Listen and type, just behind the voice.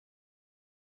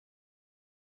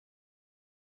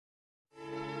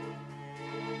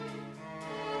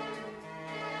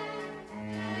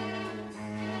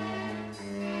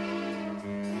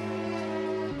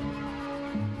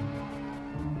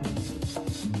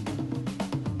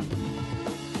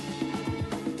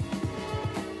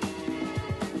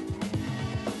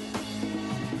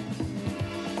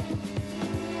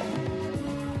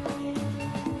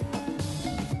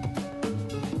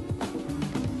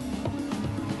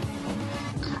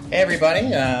Hey everybody,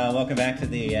 welcome back to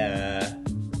the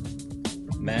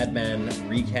Mad Men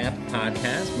Recap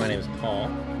Podcast. My name is Paul.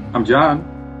 I'm John.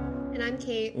 And I'm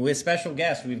Kate. With special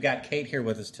guest, we've got Kate here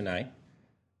with us tonight.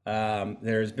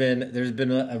 There's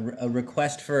been a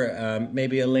request for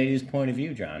maybe a lady's point of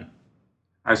view, John.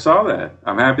 I saw that.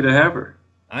 I'm happy to have her.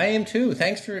 I am too.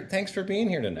 Thanks for being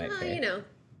here tonight, Kate. I'll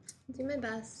do my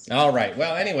best. All right.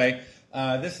 Well, anyway,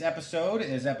 this episode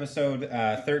is episode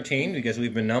 13 because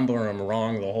we've been numbering them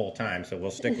wrong the whole time, so we'll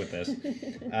stick with this.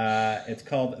 It's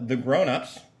called The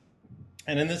Grown-Ups.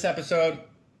 And in this episode,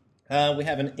 we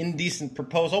have an indecent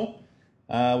proposal.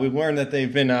 We've learned that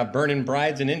they've been burning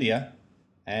brides in India.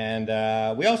 And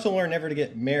we also learned never to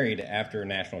get married after a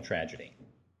national tragedy.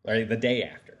 Or the day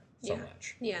after, so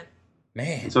much. Yeah.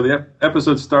 Man. So the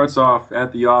episode starts off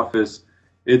at the office.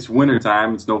 It's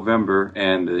wintertime, it's November,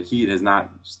 and the heat has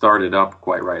not started up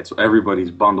quite right. So everybody's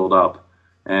bundled up.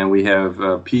 And we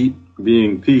have Pete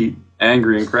being Pete,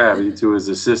 angry and crabby to his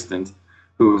assistant,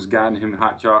 who's gotten him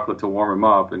hot chocolate to warm him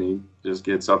up, and he just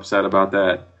gets upset about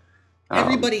that.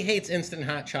 Everybody hates instant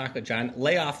hot chocolate, John.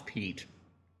 Lay off Pete.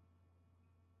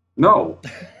 No.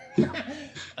 He's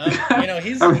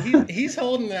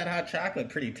holding that hot chocolate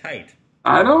pretty tight.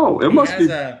 I know. It must be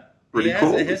pretty He has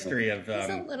cold. a history of... He's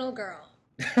a little girl.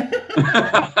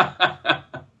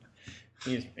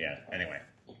 Anyway.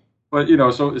 But,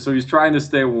 so he's trying to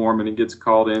stay warm, and he gets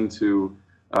called into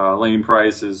Lane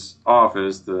Price's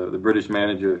office, the British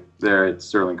manager there at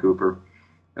Sterling Cooper.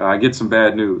 Gets some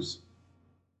bad news.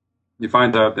 You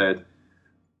find out that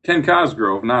Ken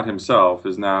Cosgrove, not himself,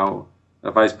 is now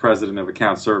a vice president of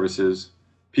account services.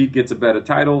 Pete gets a better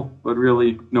title, but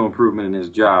really no improvement in his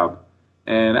job.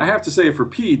 And I have to say, for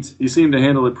Pete, he seemed to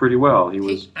handle it pretty well.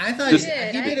 I thought he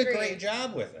did a great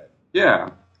job with it. Yeah.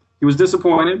 He was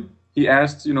disappointed. He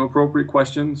asked, appropriate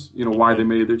questions, why they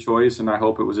made their choice, and I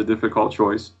hope it was a difficult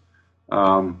choice.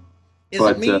 Is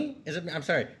it me? I'm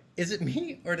sorry. Is it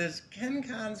me, or does Ken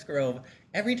Cosgrove,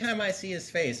 every time I see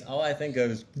his face, all I think of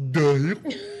is,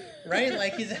 right?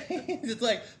 Like, it's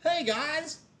like, hey,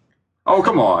 guys. Oh,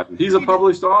 come on. He's a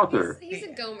published author. He's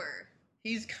a gomer.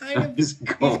 He's kind of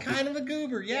a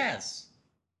goober, yes.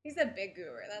 He's a big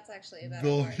goober. That's actually a better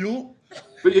word.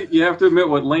 But you have to admit,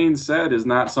 what Lane said is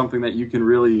not something that you can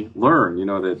really learn,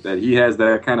 that he has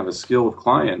that kind of a skill with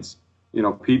clients.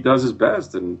 Pete does his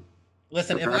best. And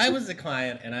listen, if I was the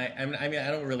client, and I mean,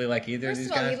 I don't really like either of these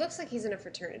guys. First of all, he looks like he's in a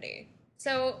fraternity.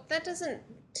 So that doesn't,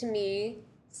 to me,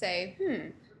 say,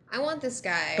 I want this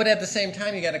guy. But at the same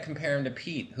time, you got to compare him to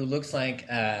Pete, who looks like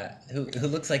who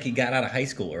looks like he got out of high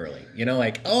school early.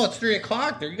 Oh, it's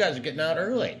 3:00 there. You guys are getting out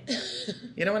early.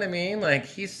 You know what I mean? Like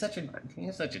he's such a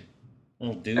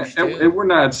little douche. And we're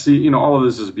not seeing. All of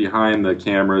this is behind the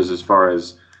cameras as far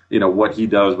as what he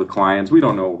does with clients. We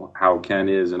don't know how Ken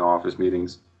is in office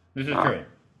meetings. This is true.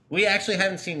 We actually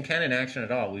haven't seen Ken in action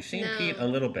at all. We've seen Pete a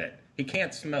little bit. He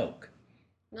can't smoke.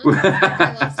 No,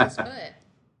 I lost his foot.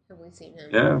 Have we seen him?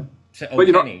 Yeah. But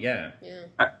Kenny, yeah.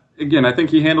 Again, I think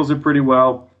he handles it pretty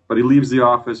well, but he leaves the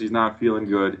office. He's not feeling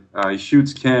good. He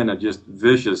shoots Ken a just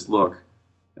vicious look,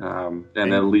 and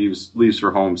then leaves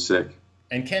for home sick.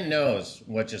 And Ken knows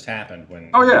what just happened when.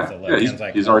 Oh yeah,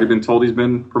 he's already been told he's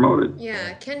been promoted.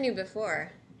 Yeah, Ken knew before.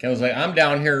 Ken was like, "I'm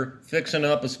down here fixing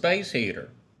up a space heater."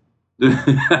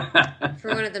 For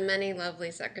one of the many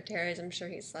lovely secretaries I'm sure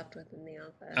he slept with in the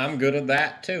office. I'm good at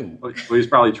that, too. Well, he's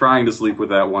probably trying to sleep with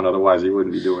that one, otherwise he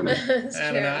wouldn't be doing it.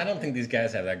 I don't know. I don't think these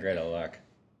guys have that great of luck.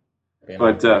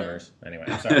 But anyway,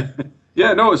 I'm sorry.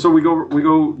 Yeah, no, so we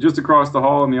go just across the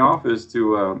hall in the office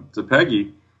to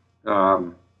Peggy,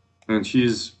 and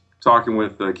she's talking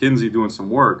with Kinsey doing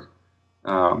some work.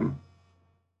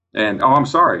 I'm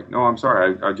sorry.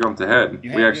 I jumped ahead.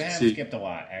 You have skipped a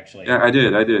lot, actually. Yeah, I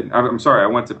did. I'm sorry. I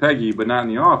went to Peggy, but not in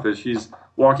the office. She's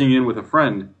walking in with a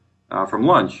friend from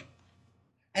lunch.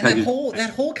 And that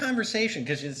whole conversation,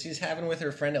 because she's having with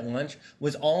her friend at lunch,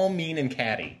 was all mean and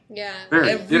catty. Yeah.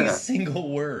 Every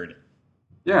single word.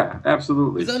 Yeah,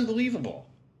 absolutely. It's unbelievable.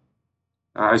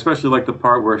 Especially like the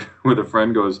part where the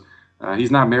friend goes,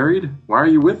 he's not married? Why are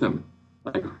you with him?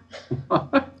 Like,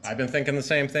 what? I've been thinking the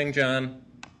same thing, John.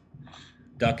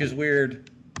 Duck is weird.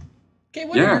 Okay,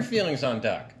 what are your feelings on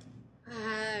Duck?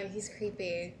 He's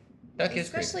creepy. Duck is creepy.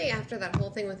 Especially after that whole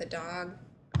thing with the dog.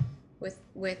 With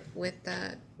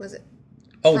was it?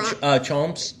 Oh,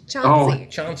 Chomps. Chauncey. Oh,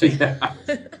 Chauncey. Yeah.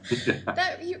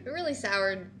 That really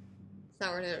soured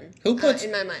him.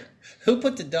 In my mind? Who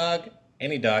put the dog,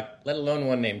 any dog, let alone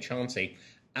one named Chauncey,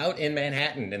 out in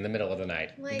Manhattan in the middle of the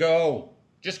night?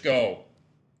 Just go.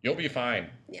 You'll be fine.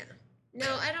 Yeah.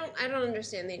 No, I don't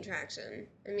understand the attraction.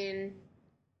 I mean,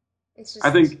 It's just.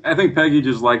 I think Peggy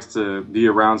just likes to be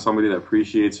around somebody that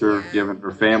appreciates her, Yeah. given her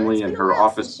You know, family it's and been a her while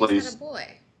office since she's place. had a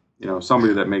boy. You know,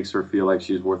 somebody that makes her feel like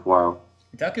she's worthwhile.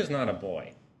 Duck is not a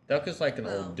boy. Duck is like an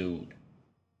Well. old dude.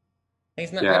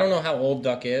 He's not. I Yeah. don't know how old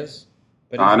Duck is,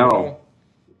 but he's I a know. little-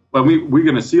 But we're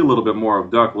going to see a little bit more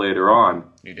of Duck later on.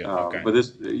 You do. Okay. But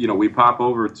this, you know, we pop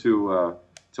over to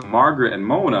Margaret and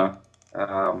Mona.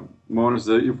 Mona's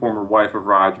the former wife of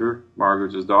Roger.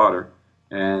 Margaret's his daughter,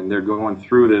 and they're going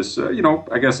through this. You know,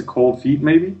 I guess a cold feet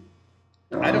maybe.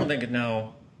 I don't think it.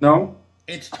 No. No.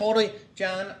 It's totally,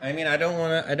 John. I mean, I don't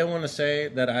want to say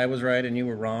that I was right and you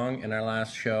were wrong in our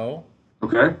last show,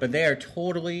 Okay. but they are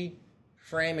totally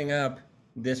framing up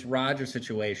this Roger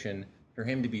situation for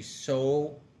him to be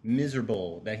so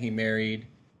miserable that he married.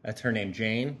 That's her name,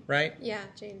 Jane, right? Yeah,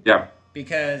 Jane. Yeah.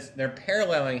 Because they're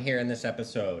paralleling here in this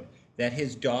episode that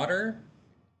his daughter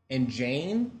and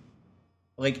Jane,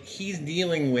 like he's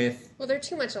dealing with. Well, they're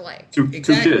too much alike. Two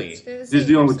Exactly. kids. They're the same He's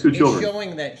dealing with two person. It's children.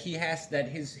 showing that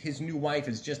his new wife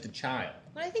is just a child.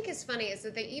 What I think is funny is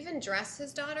that they even dress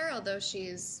his daughter, although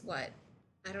she's, what,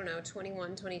 I don't know,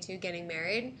 21, 22, getting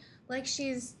married, like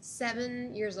she's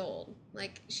 7 years old.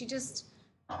 Like, she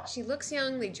looks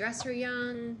young, they dress her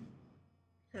young.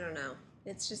 I don't know.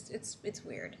 It's just, it's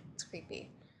weird. It's creepy.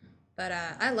 But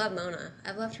I love Mona.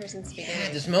 I've loved her since the Yeah,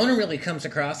 beginning. this Mona really comes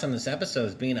across on this episode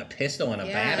as being a pistol and a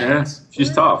Yeah. Yeah. badass.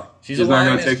 She's tough. She's a not going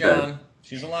lioness, to take John. that.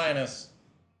 She's a lioness.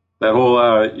 That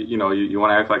whole, you know, you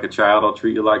want to act like a child, I'll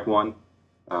treat you like one.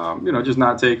 You know, just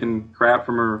not taking crap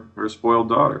from her spoiled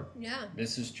daughter. Yeah.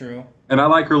 This is true. And I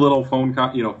like her little phone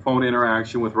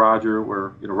interaction with Roger,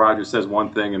 where you know Roger says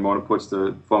one thing and Mona puts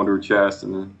the phone to her chest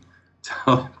and then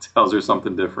tells her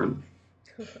something different.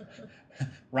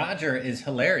 Roger is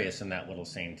hilarious in that little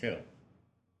scene too.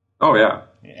 Oh yeah,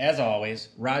 As always,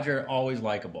 Roger always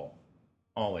likable,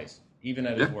 always, even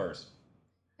at his worst.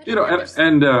 I you don't know,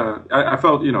 understand. and I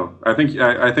felt, you know, I think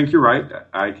you're right.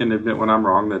 I can admit when I'm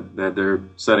wrong that they're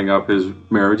setting up his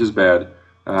marriage as bad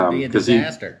To be a because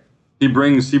disaster. he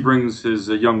brings his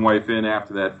young wife in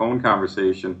after that phone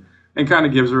conversation and kind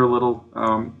of gives her a little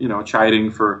you know,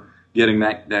 chiding for getting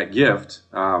that gift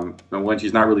when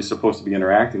she's not really supposed to be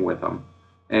interacting with him.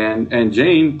 And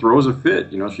Jane throws a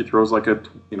fit. You know, she throws like a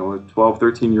 12,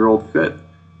 13-year-old fit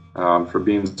for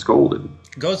being scolded.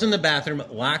 Goes in the bathroom,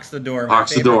 locks the door. My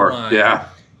Locks the favorite door. line Yeah.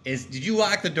 Is, did you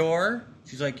lock the door?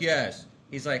 She's like, yes.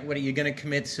 He's like, what, are you going to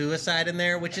commit suicide in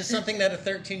there? Which is something that a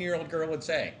 13-year-old girl would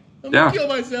say. I'm going to kill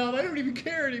myself. I don't even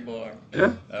care anymore.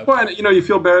 Yeah. Okay. Well, and, you know, you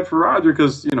feel bad for Roger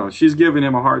because, you know, she's giving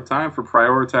him a hard time for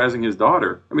prioritizing his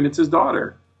daughter. I mean, it's his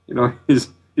daughter. You know, he's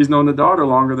known the daughter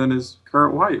longer than his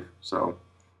current wife. So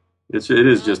it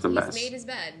is just a mess. He's made his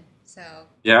bed, so.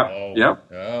 Yeah. Oh, Yep.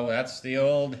 Oh, that's the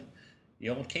old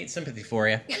Kate sympathy for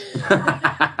you.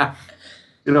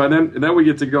 You know, and then we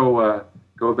get to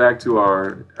go back to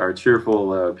our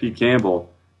cheerful Pete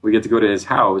Campbell. We get to go to his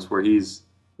house where he's,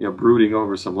 you know, brooding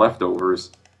over some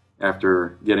leftovers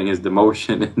after getting his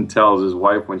demotion and tells his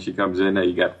wife when she comes in that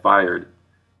he got fired.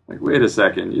 Like, wait a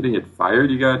second, you didn't get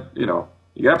fired, you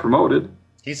got promoted.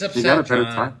 He's You upset, got a better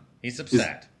John. time. He's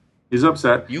upset. He's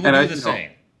upset. You would And do the you know,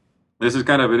 same. This is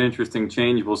kind of an interesting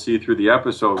change we'll see through the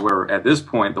episode where at this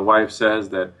point the wife says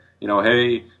that, you know,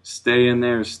 hey, stay in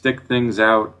there, stick things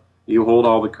out. You hold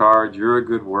all the cards. You're a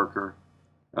good worker.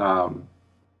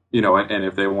 You know, and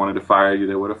if they wanted to fire you,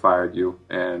 they would have fired you.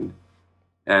 And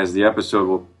as the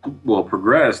episode will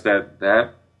progress,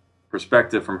 that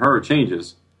perspective from her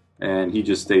changes, and he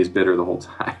just stays bitter the whole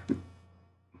time.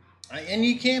 And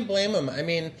you can't blame him. I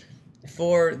mean,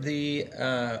 for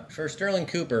Sterling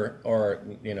Cooper, or,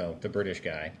 you know, the British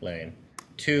guy, Lane,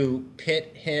 to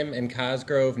pit him and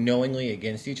Cosgrove knowingly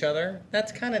against each other,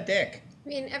 that's kind of dick. I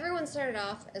mean, everyone started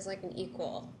off as like an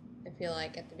equal, I feel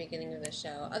like, at the beginning of the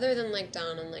show. Other than like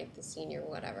Don and like the senior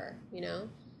whatever, you know?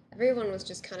 Everyone was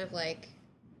just kind of like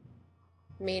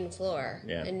main floor.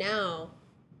 Yeah. And now,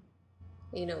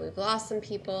 you know, we've lost some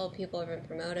people have been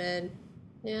promoted.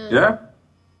 Yeah. Yeah,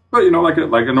 but you know, like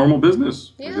a normal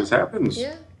business, Yeah. this happens.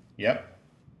 Yeah. Yep.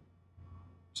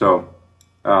 So,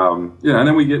 yeah, and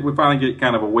then we finally get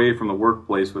kind of away from the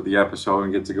workplace with the episode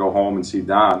and get to go home and see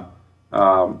Don.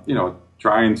 You know,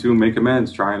 trying to make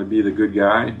amends, trying to be the good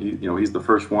guy. He's the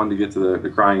first one to get to the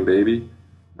crying baby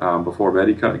before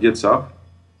Betty gets up.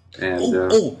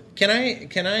 And Can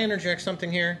I interject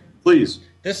something here? please,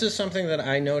 This is something that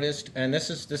I noticed, and this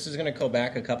is going to go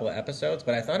back a couple of episodes,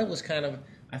 but I thought it was kind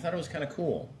of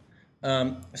cool.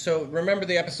 So remember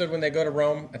the episode when they go to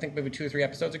Rome? I think maybe 2 or 3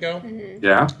 episodes ago. Mm-hmm.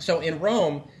 yeah, So in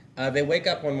Rome, they wake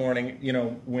up one morning, you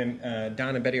know, when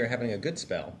Don and Betty are having a good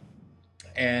spell,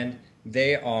 and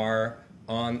they are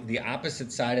on the opposite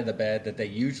side of the bed that they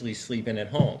usually sleep in at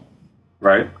home.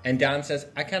 Right. And Don says,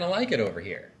 I kind of like it over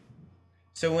here.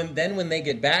 So when they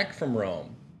get back from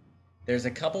Rome, there's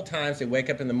a couple times they wake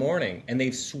up in the morning and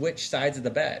they've switched sides of the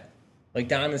bed. Like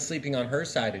Don is sleeping on her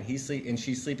side and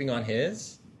she's sleeping on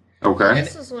his. Okay.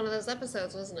 This was one of those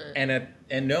episodes, wasn't it?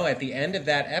 And no, at the end of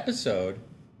that episode,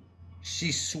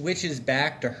 she switches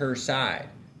back to her side,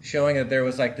 showing that there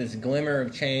was like this glimmer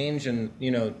of change and,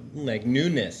 like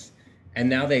newness. And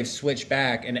now they've switched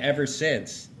back, and ever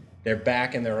since, they're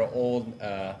back in their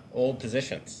old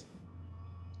positions.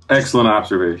 Excellent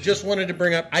observation. Just wanted to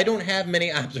bring up, I don't have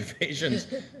many observations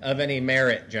of any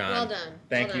merit, John. Well done.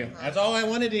 Thank you. That's all I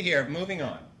wanted to hear. Moving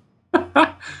on.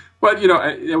 But,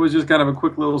 it was just kind of a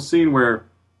quick little scene where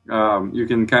you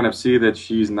can kind of see that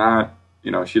she's not,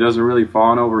 she doesn't really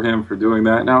fawn over him for doing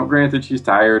that. Now, granted, she's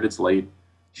tired. It's late.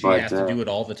 She has to do it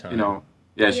all the time.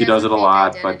 She does it a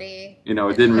lot, but, it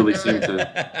didn't really seem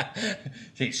to.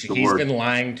 He's been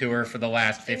lying to her for the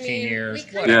last 15 years.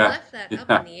 We kind of left that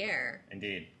up in the air.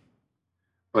 Indeed.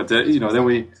 But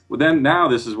then now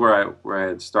this is where I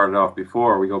had started off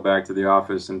before. We go back to the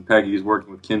office, and Peggy's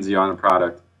working with Kinsey on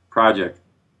a project,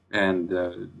 and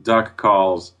Duck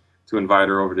calls to invite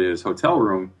her over to his hotel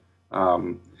room.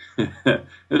 It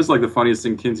is like the funniest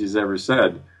thing Kinsey's ever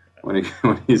said when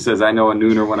he says, "I know a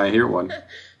nooner when I hear one."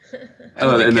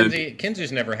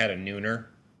 Kinsey's never had a nooner.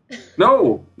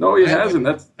 No, he hasn't.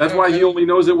 That's why he only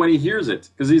knows it when he hears it,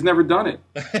 because he's never done it.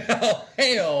 Oh,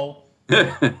 hey-o. All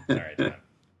right, John.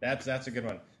 That's a good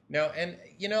one. No, and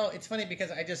it's funny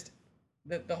because I just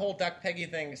the whole Duck Peggy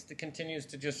thing continues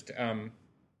to just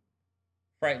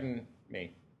frighten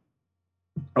me.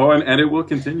 Oh, and it will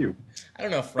continue. I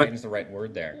don't know if frighten's the right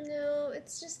word there. No,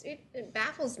 it's just it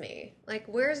baffles me. Like,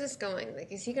 where is this going?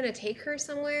 Like, is he gonna take her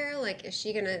somewhere? Like, is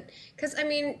she gonna? Because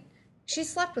she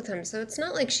slept with him, so it's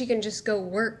not like she can just go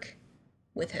work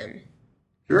with him.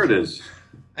 Sure, it is.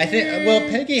 I think. Well,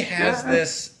 Peggy has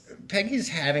this. Peggy's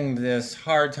having this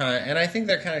hard time, and I think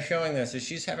they're kind of showing this, is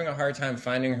she's having a hard time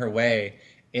finding her way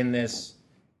in this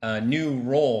new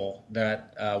role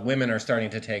that women are starting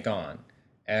to take on.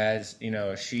 As,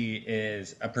 she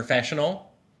is a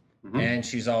professional, and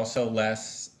she's also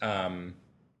less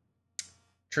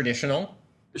traditional.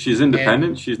 She's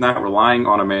independent. She's not relying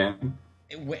on a man.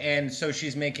 And so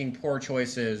she's making poor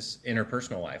choices in her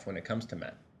personal life when it comes to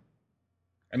men.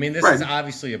 I mean, this is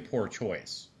obviously a poor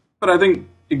choice. But I think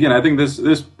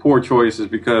this poor choice is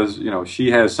because,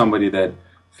 she has somebody that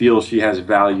feels she has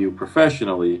value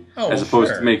professionally, as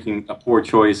opposed to making a poor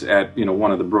choice at,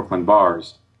 one of the Brooklyn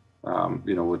bars,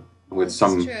 with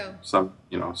some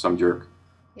jerk.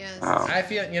 Yes. I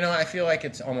feel like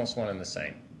it's almost one and the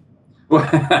same.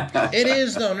 It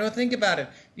is, though. No, think about it.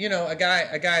 A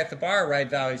guy at the bar, right,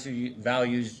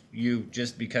 values you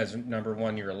just because, number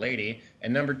one, you're a lady,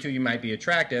 and number two, you might be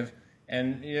attractive.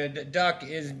 And Duck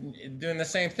is doing the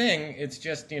same thing. It's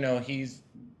just, he's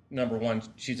number one.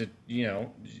 She's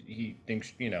he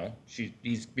thinks,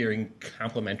 he's being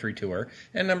complimentary to her.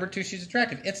 And number two, she's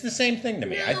attractive. It's the same thing to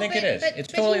me. I think it is.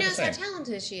 It's totally the same. But he knows how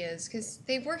talented she is because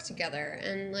they've worked together,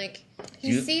 and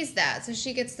he sees that, so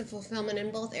she gets the fulfillment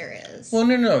in both areas. Well,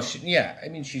 no.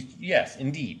 Yes,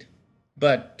 indeed.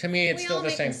 But to me, it's still the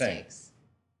same thing.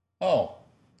 Oh,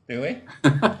 do we?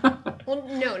 Well,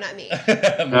 no, not me.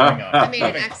 Moving on. I made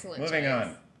an excellent Moving choice.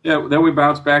 on. Yeah, then we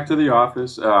bounce back to the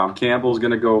office. Campbell's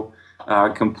going to go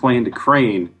complain to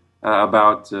Crane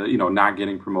about not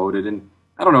getting promoted, and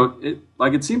I don't know.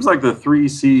 It seems like the three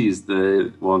C's.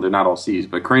 They're not all C's,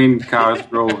 but Crane,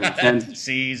 Cosgrove, and Ken.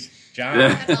 C's, John.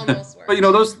 That almost worked.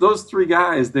 But those three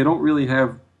guys, they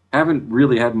haven't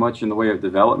really had much in the way of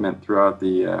development throughout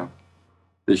the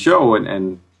show,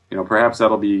 and perhaps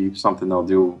that'll be something they'll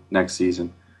do next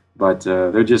season. But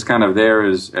they're just kind of there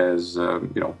as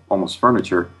almost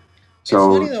furniture.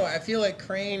 So it's funny though. I feel like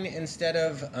Crane, instead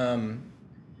of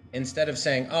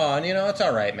saying, "Oh, it's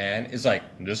all right, man," is like,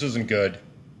 "This isn't good."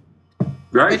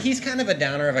 Right. But he's kind of a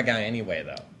downer of a guy anyway,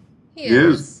 though. He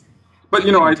is. But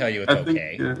I tell you it's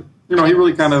okay. Think, he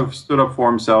really kind of stood up for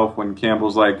himself when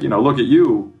Campbell's like, look at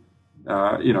you.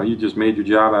 You just made your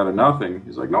job out of nothing.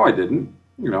 He's like, no, I didn't.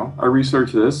 I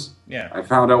researched this. Yeah. I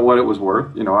found out what it was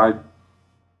worth. I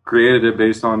created it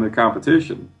based on the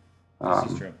competition.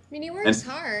 This is true. He works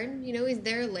hard. He's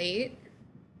there late.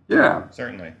 Yeah.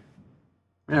 Certainly.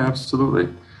 Yeah,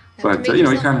 absolutely. But he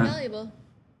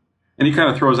kind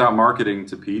of throws out marketing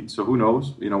to Pete. So who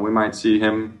knows? We might see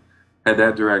him head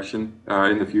that direction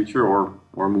in the future, or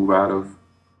move out of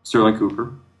Sterling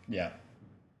Cooper. Yeah.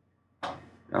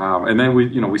 And then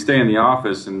we stay in the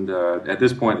office, and at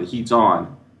this point the heat's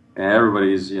on, and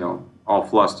everybody's all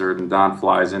flustered, and Don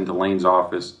flies into Lane's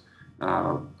office,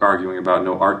 arguing about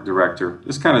no art director.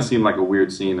 This kind of seemed like a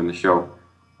weird scene in the show.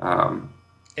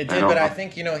 It did, but I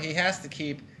think he has to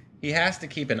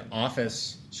keep an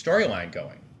office storyline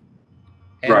going,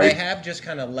 and right. They have just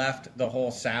kind of left the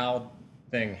whole Sal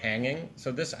thing hanging.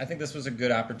 So I think this was a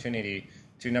good opportunity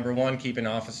to, number one, keep an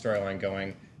office storyline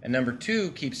going, and number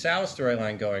two, keep Sal's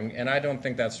storyline going. And I don't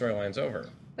think that storyline's over.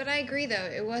 But I agree, though.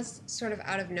 It was sort of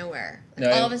out of nowhere.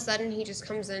 All of a sudden, he just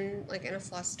comes in in a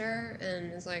fluster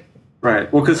and is like...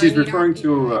 Right. Well, because he's referring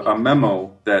to a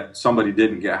memo that somebody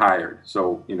didn't get hired.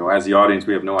 So, as the audience,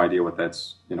 we have no idea what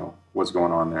that's, what's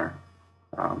going on there.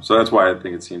 So that's why I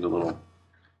think it seemed a little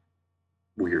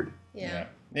weird. Yeah.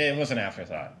 It was an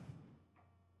afterthought.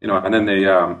 And then they,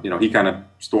 he kind of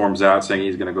storms out saying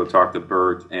he's going to go talk to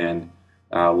Bert, and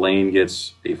Lane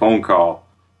gets a phone call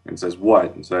and says,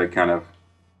 "What?" And so it kind of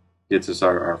gets us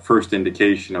our first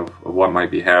indication of what might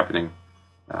be happening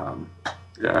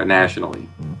nationally.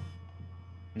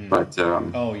 But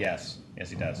oh yes,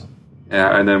 he does.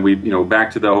 And then we, back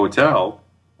to the hotel.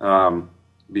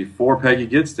 Before Peggy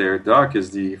gets there, Duck is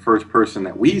the first person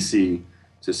that we see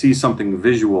to see something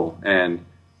visual, and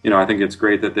I think it's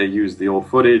great that they used the old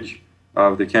footage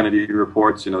of the Kennedy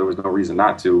reports. There was no reason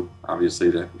not to,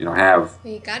 obviously, to have.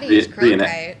 You got to use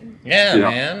Cronkite. Yeah,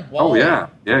 man. Well, oh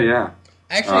yeah.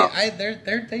 Actually,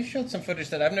 they showed some footage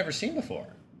that I've never seen before.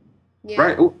 Yeah.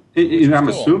 Right. I'm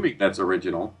assuming that's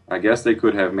original. I guess they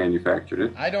could have manufactured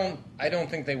it. I don't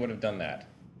think they would have done that.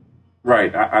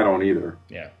 Right. I don't either.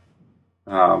 Yeah.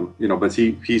 But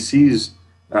he sees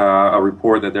a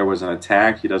report that there was an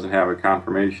attack. He doesn't have a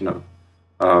confirmation of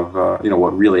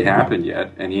what really happened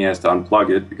yet, and he has to unplug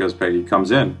it because Peggy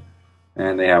comes in,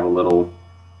 and they have a little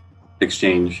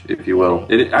exchange, if you will.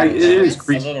 It is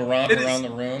creepy. A little romp around the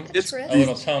room. It's a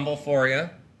little tumble for you.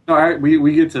 No,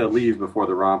 we get to leave before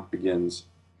the romp begins.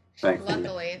 Thankfully.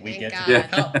 Luckily, we thank God.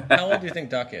 Yeah. How old do you think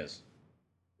Duck is?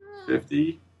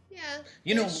 50.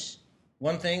 Yeah.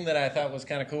 One thing that I thought was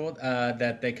kind of cool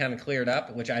that they kind of cleared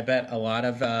up, which I bet a lot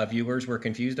of viewers were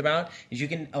confused about, is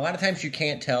a lot of times you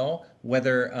can't tell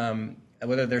whether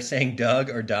they're saying Doug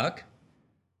or Duck.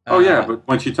 Oh yeah, but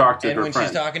when she talked to her friend, and when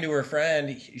she's talking to her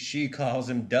friend, she calls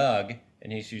him Doug,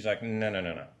 and she's like,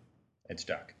 no, it's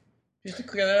Duck. Just to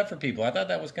clear that up for people, I thought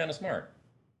that was kind of smart.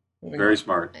 Very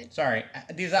smart. Sorry,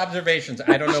 these observations,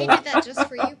 I don't know. She did that just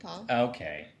for you, Paul.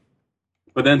 Okay.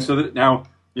 But then, now,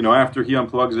 after he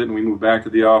unplugs it and we move back to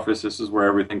the office, this is where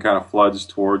everything kind of floods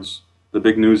towards the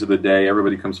big news of the day.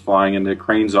 Everybody comes flying into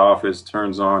Crane's office,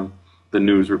 turns on the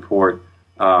news report.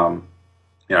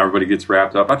 Everybody gets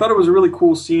wrapped up. I thought it was a really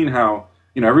cool scene how,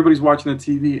 everybody's watching the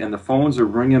TV and the phones are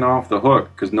ringing off the hook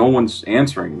because no one's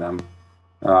answering them.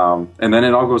 And then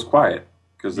it all goes quiet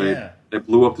because they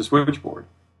blew up the switchboard.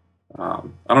 I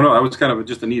don't know. That was kind of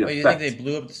just a neat effect. You think they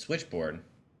blew up the switchboard?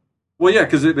 Well, yeah,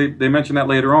 because they mentioned that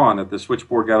later on that the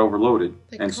switchboard got overloaded,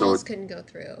 and calls couldn't go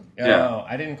through. Oh,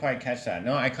 I didn't quite catch that.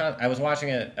 No, I was watching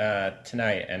it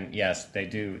tonight, and yes, they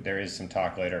do. There is some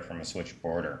talk later from a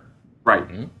switchboarder. Right,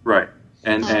 right,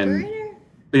 and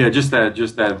yeah, just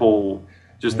that whole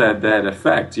that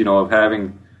effect, of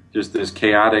having just this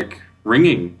chaotic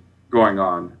ringing going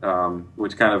on,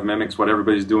 which kind of mimics what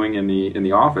everybody's doing in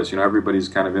the office. Everybody's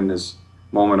kind of in this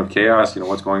moment of chaos.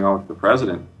 What's going on with the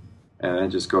president. And it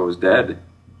just goes dead.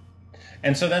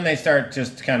 And so then they start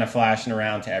just kind of flashing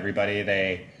around to everybody.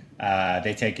 They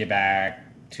take you back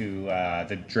to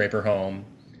the Draper home,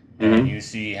 and you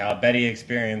see how Betty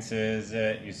experiences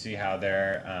it. You see how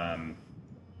their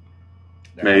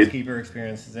housekeeper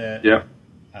experiences it. Yep.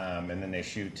 And then they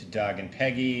shoot to Doug and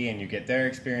Peggy, and you get their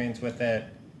experience with it.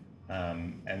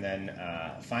 And then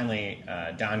finally,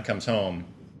 Don comes home,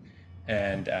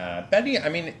 and Betty. I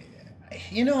mean.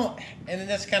 And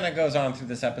this kind of goes on through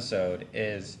this episode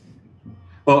is...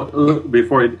 Well,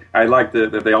 I like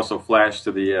that they also flash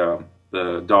to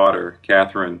the daughter,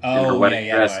 Catherine, in her wedding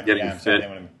dress, getting fit.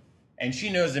 And she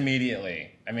knows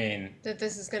immediately, that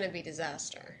this is going to be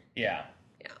disaster. Yeah.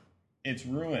 Yeah. It's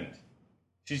ruined.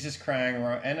 She's just crying.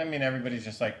 And, everybody's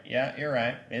just like, yeah, you're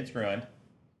right. It's ruined.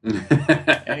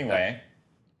 Anyway.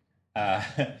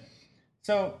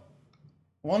 So...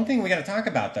 One thing we got to talk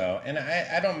about, though, and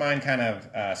I don't mind kind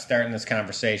of starting this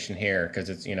conversation here because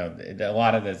it's a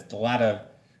lot of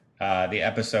the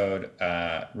episode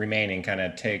remaining kind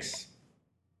of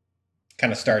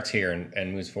starts here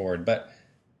and moves forward. But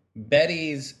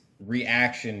Betty's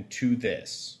reaction to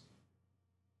this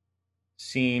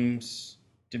seems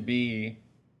to be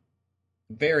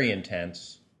very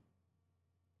intense,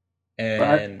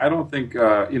 and I don't think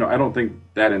I don't think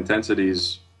that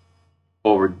intensity's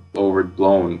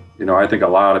overblown. I think a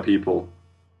lot of people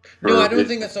No, Or I don't it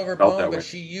think it's felt overblown, that but way.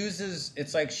 she uses.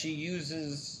 It's like she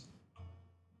uses.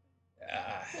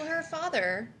 Well, her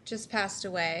father just passed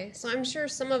away, so I'm sure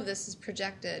some of this is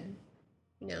projected,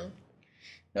 you know.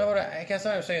 No, but I guess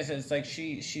what I'm saying is it's like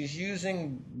she's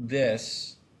using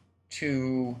this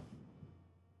to.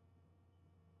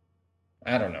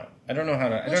 I don't know. I don't know how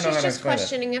to. I Well, don't know she's how to just explain this.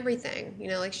 questioning everything, you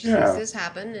know, like she sees Yeah, this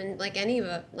happen, and like any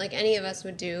of us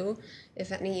would do,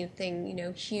 if anything, you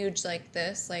know, huge like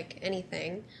this, like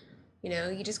anything, you know,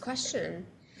 you just question.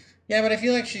 Yeah, but I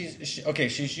feel like okay.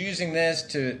 She's using this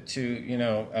to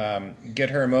get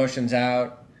her emotions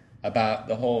out about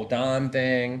the whole Don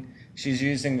thing. She's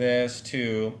using this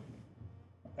to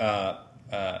uh,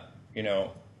 uh, you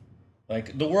know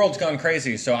like the world's gone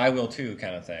crazy, so I will too,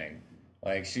 kind of thing.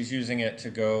 Like she's using it to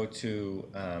go to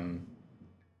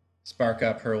spark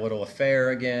up her little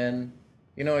affair again.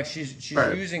 You know, like she's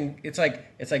right, using it's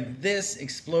like this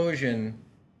explosion.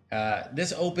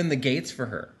 This opened the gates for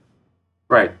her.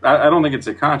 right. I don't think it's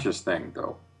a conscious thing,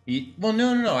 though. Well,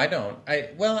 no, no, no, I don't. I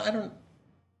don't.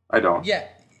 I don't. Yeah,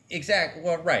 exactly.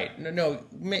 Well, right. No, no.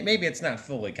 Maybe it's not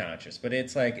fully conscious, but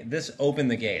it's like this opened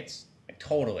the gates. Like,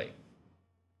 totally.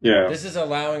 Yeah, This is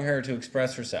allowing her to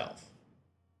express herself.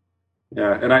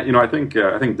 yeah. And I think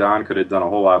Don could have done a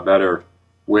whole lot better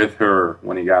with her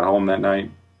when he got home that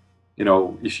night.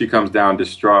 She comes down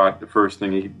distraught. The first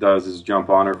thing he does is jump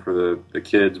on her for the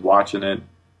kids watching it.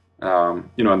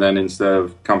 And then instead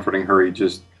of comforting her, he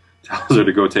just tells her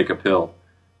to go take a pill.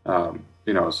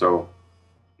 So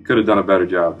he could have done a better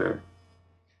job there.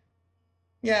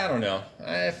 Yeah, I don't know.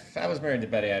 If I was married to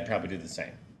Betty, I'd probably do the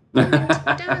same. I mean,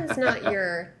 Don's not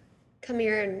your come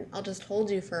here and I'll just hold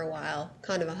you for a while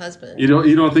kind of a husband. You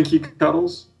don't think he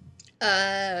cuddles?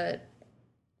 Uh,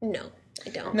 no, I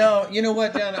don't. No, you know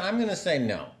what, John? I'm gonna say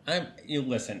no. You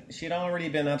listen. She'd already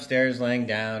been upstairs laying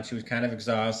down. She was kind of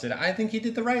exhausted. I think he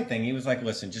did the right thing. He was like,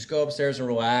 "Listen, just go upstairs and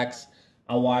relax.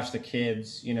 I'll watch the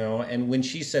kids." And when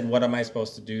she said, "What am I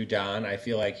supposed to do, John?" I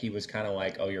feel like he was kind of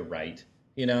like, "Oh, you're right."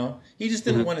 He just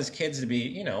didn't want his kids to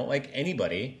be, like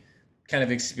anybody, kind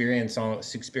of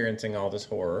experiencing all this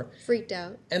horror. Freaked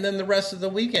out. And then the rest of the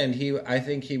weekend, I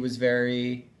think he was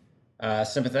very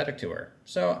sympathetic to her.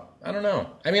 So I don't know.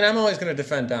 I mean, I'm always going to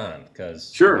defend Don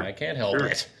because Sure, I can't help sure.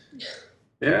 it.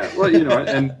 Yeah, well,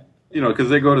 because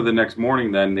they go to the next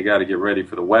morning, then they got to get ready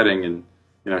for the wedding,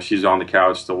 and she's on the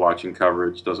couch still watching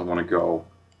coverage, doesn't want to go.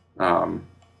 And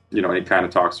he kind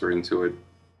of talks her into it.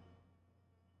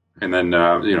 And then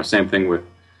same thing with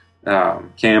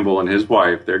Campbell and his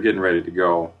wife. They're getting ready to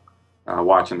go,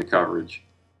 watching the coverage,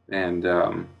 and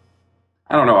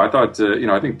I don't know. I thought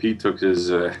I think Pete took his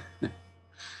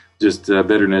just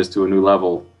bitterness to a new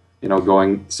level.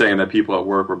 Saying that people at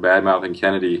work were bad mouthing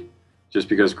Kennedy just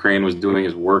because Crane was doing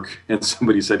his work and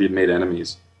somebody said he'd made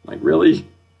enemies. Like, really?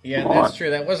 Yeah, Come that's on. true.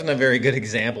 That wasn't a very good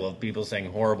example of people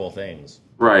saying horrible things.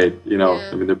 Right. Yeah.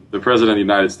 I mean, the president of the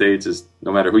United States is,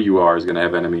 no matter who you are, is going to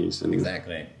have enemies. And,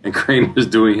 Exactly. And Crane was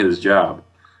doing his job.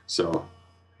 So,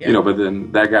 Yeah. but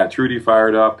then that got Trudy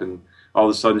fired up, and all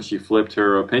of a sudden she flipped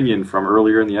her opinion from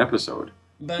earlier in the episode.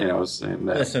 But Saying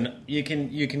that. listen, you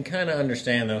can kind of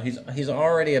understand though. He's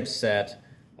already upset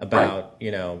about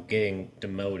getting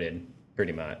demoted,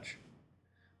 pretty much.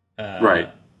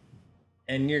 Right.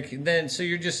 And you're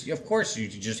just, of course you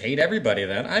just hate everybody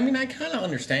then. I mean, I kind of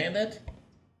understand it,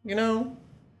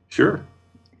 Sure.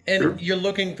 And Sure. you're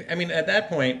looking. I mean, at that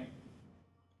point,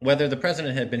 whether the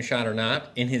president had been shot or not,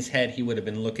 in his head he would have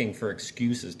been looking for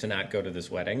excuses to not go to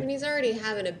this I wedding. mean, he's already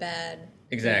having a bad.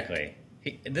 Exactly.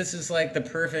 This is like the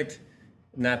perfect.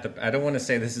 I don't want to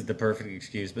say this is the perfect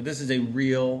excuse, but this is a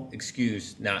real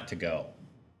excuse not to go.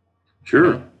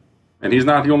 Sure. Yeah. And he's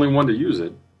not the only one to use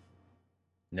it,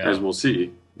 No. as we'll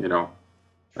see.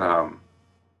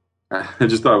 I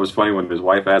just thought it was funny when his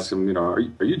wife asked him, are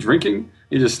you drinking?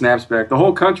 He just snaps back, the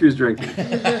whole country is drinking.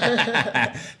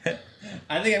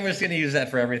 I think I'm just going to use that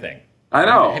for everything. I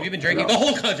know. Have you been drinking? I The know.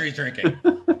 whole country's drinking.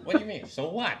 What do you mean? So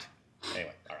what?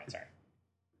 Anyway, all right, sorry.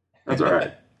 That's all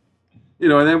right.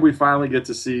 And then we finally get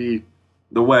to see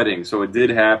the wedding. So it did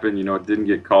happen. It didn't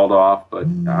get called off, but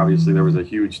obviously there was a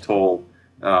huge toll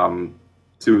to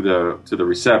the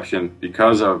reception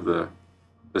because of the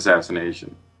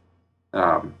assassination.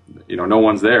 No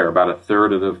one's there. About a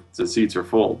third of the seats are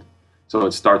full. So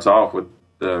it starts off with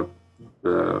the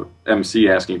MC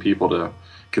asking people to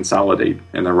consolidate,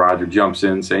 and then Roger jumps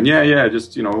in saying, "Yeah,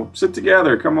 just sit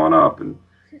together, come on up, and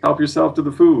help yourself to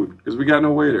the food because we got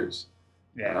no waiters."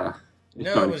 Yeah.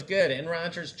 No, it was good. And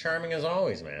Roger's charming as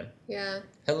always, man. Yeah,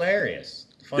 Hilarious.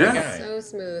 Funny Yeah. guy. so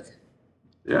smooth.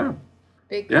 Yeah.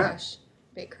 Big Yeah. crush.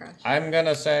 Big crush. I'm going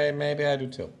to say maybe I do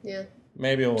too. Yeah.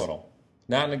 Maybe a little.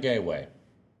 Not in a gay way.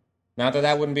 Not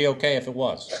that wouldn't be okay if it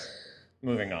was.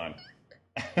 Moving on.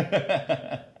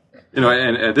 You know,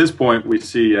 and at this point, we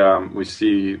see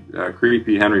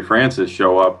creepy Henry Francis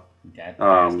show up.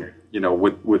 You know,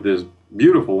 with this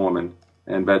beautiful woman,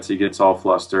 and Betsy gets all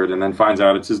flustered, and then finds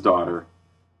out it's his daughter,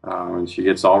 and she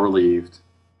gets all relieved.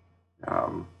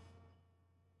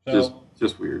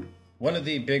 Just weird. One of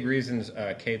the big reasons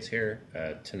Kate's here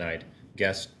tonight,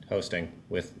 guest hosting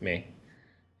with me,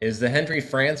 is the Henry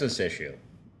Francis issue.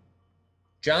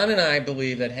 John and I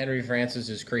believe that Henry Francis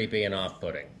is creepy and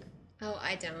off-putting. Oh,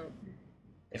 I don't.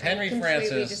 If Henry I completely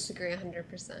Francis... disagree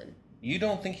 100%. You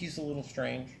don't think he's a little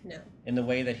strange? No. In the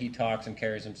way that he talks and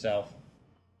carries himself?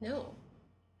 No.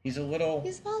 He's a little...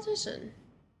 He's a politician.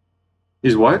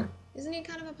 He's what? Isn't he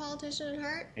kind of a politician at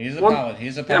heart? He's a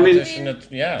politician. I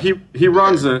mean, he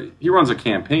runs a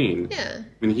campaign. Yeah.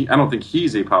 I mean, I don't think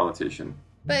he's a politician.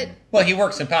 But well, he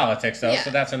works in politics though, Yeah. so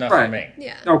that's enough Right. for me.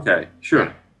 yeah. Okay,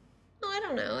 sure. Oh, I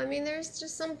don't know. I mean, there's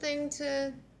just something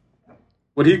to.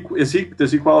 Does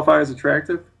he qualify as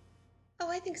attractive? Oh,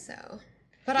 I think so.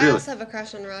 But Really? I also have a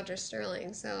crush on Roger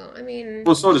Sterling, so I mean.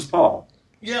 Well, so does Paul.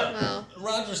 Yeah, Well.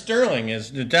 Roger Sterling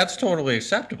that's totally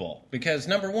acceptable because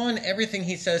number one, everything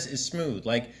he says is smooth.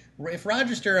 Like if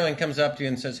Roger Sterling comes up to you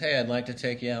and says, "Hey, I'd like to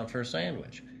take you out for a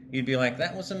sandwich," you'd be like,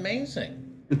 "That was amazing."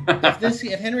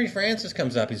 If Henry Francis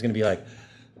comes up, he's going to be like,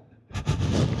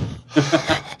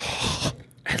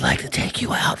 "I'd like to take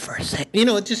you out for a sandwich." You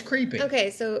know, it's just creepy. Okay,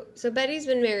 so Betty's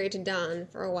been married to Don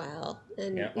for a while,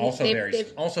 and Yeah, also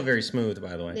very smooth,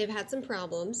 by the way. they've had some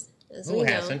problems, as Who we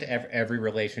know. hasn't? Every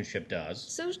relationship does.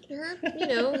 So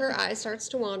her eye starts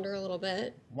to wander a little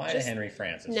bit. Why Just to Henry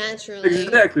Francis? Naturally.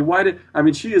 Exactly.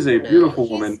 She is a No, beautiful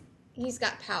woman. He's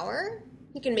got power.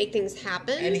 He can make things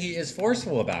happen. And he is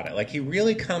forceful about it. Like, he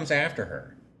really comes after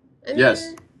her. I mean,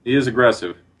 Yes, he is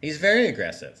aggressive. He's very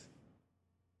aggressive.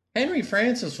 Henry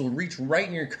Francis will reach right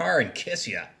in your car and kiss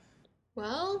you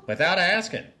Well, without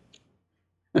asking.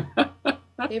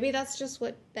 maybe that's just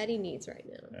what Betty needs right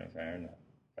now. No, fair enough.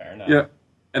 Fair enough. Yeah.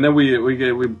 And then we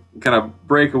kind of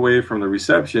break away from the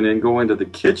reception and go into the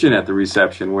kitchen at the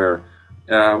reception where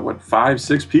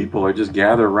 5-6 people are just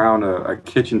gathered around a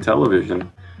kitchen television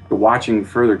watching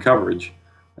further coverage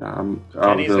of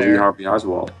the Lee Harvey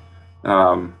Oswald.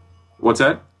 What's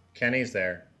that? Kenny's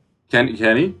there. Kenny's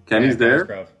Yeah, there.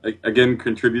 Cosgrove. Again,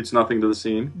 contributes nothing to the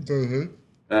scene.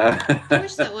 I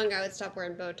wish that one guy would stop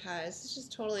wearing bow ties. It's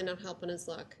just totally not helping his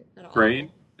look at all. Crane.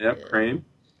 Yep, Yeah. Crane.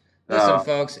 Listen,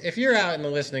 folks, if you're out in the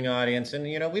listening audience, and,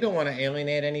 we don't want to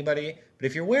alienate anybody, but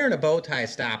if you're wearing a bow tie,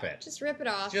 stop it. Just rip it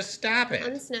off. Just stop it.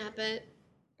 Unsnap it.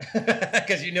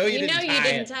 Because you didn't tie you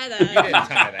didn't it. tie You that. didn't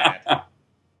tie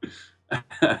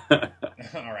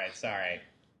that. All right, sorry.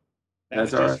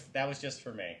 That's all right. That was just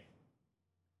for me.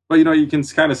 But you can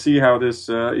kind of see how this,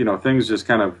 things just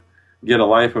kind of get a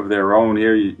life of their own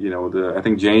here. I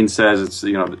think Jane says it's,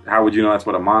 how would you know that's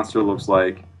what a monster looks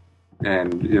like?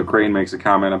 And Crane makes a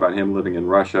comment about him living in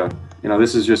Russia.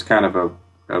 This is just kind of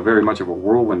a very much of a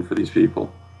whirlwind for these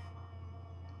people.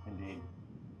 Indeed.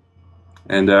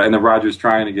 And then Roger's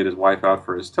trying to get his wife out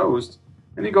for his toast,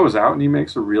 and he goes out and he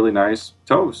makes a really nice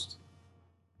toast.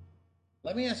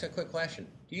 Let me ask a quick question.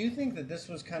 Do you think that this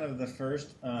was kind of the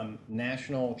first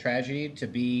national tragedy to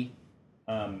be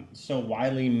so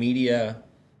widely media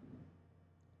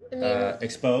I mean,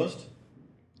 exposed?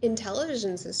 in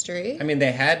television's history. I mean,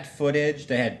 they had footage,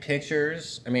 they had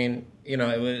pictures. I mean, it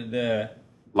was the...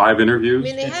 Live interviews. I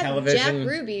mean, they the had television- Jack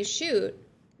Ruby shoot,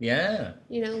 Yeah.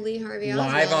 Lee Harvey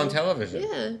Oswald. Live on television.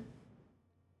 Yeah.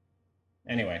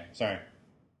 Anyway, sorry.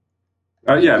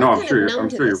 Yeah, no, We're I'm kind sure of you're. numb I'm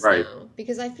to sure you're this right. now,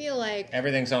 because I feel like,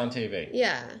 Everything's on TV.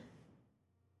 yeah.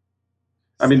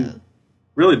 I mean,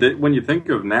 really, when you think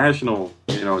of national,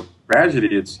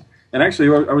 tragedy, and actually,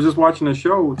 I was just watching a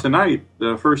show tonight,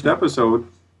 the first episode.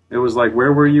 It was like,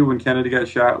 where were you when Kennedy got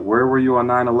shot? Where were you on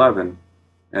 9/11?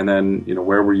 And then,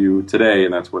 where were you today?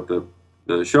 And that's what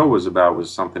the show was about,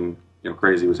 was something,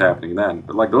 crazy was happening then.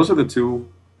 But, those are the two,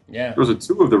 Yeah. those are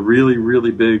two of the really,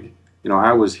 really big,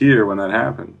 I was here when that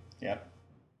happened. Yep.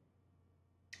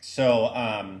 So,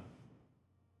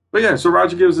 But yeah, so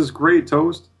Roger gives this great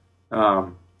toast,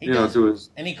 He does. to his...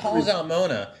 and he calls out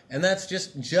Mona, and that's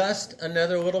just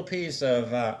another little piece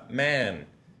of, man,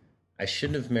 I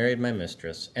shouldn't have married my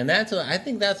mistress. And I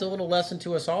think that's a little lesson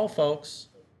to us all, folks.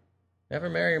 Never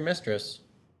marry your mistress.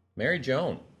 Marry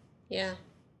Joan. Yeah.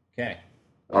 Okay.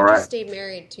 All right. Just stay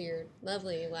married to your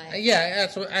lovely wife. Yeah,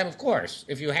 that's what, of course,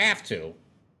 if you have to.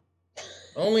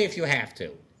 Only if you have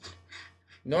to.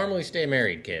 Normally stay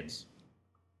married, kids.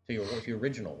 To your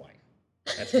original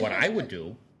wife. That's what I would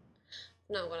do.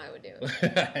 Not what I would do.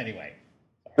 Anyway.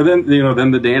 But then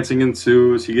then the dancing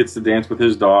ensues. He gets to dance with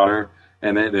his daughter,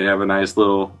 and they have a nice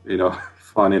little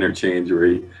fun interchange where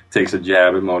he takes a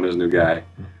jab at Mona's new guy.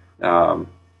 Um,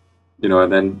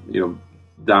 and then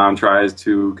Don tries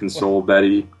to console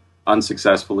Betty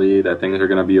unsuccessfully that things are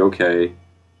going to be okay,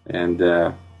 and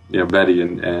Betty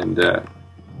and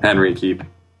Henry keep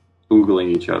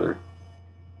oogling each other.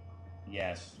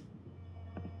 Yes.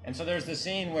 And so there's the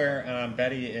scene where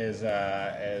Betty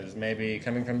is maybe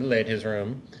coming from his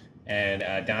room,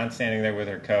 and Don's standing there with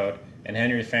her coat, and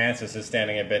Henry Francis is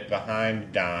standing a bit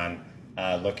behind Don,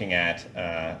 looking at,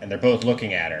 and they're both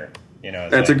looking at her.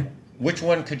 Which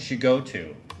one could she go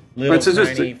to? Little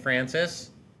tiny Francis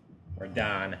or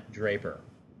Don Draper?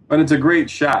 But it's a great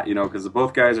shot, because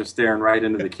both guys are staring right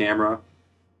into the camera.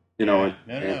 No.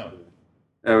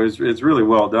 It's really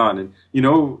well done, and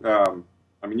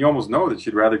you almost know that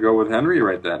she'd rather go with Henry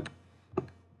right then,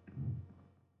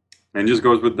 and just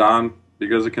goes with Don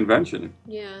because of convention.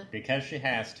 Yeah, because she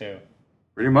has to.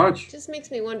 Pretty much. Just makes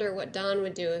me wonder what Don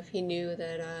would do if he knew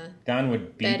that. Don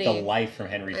would beat Betty. the life from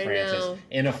Henry Francis. Know.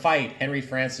 In a fight, Henry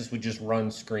Francis would just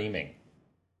run screaming.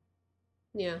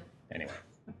 Yeah. Anyway.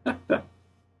 And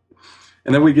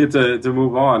then we get to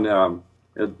move on.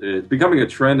 It's becoming a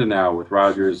trend now with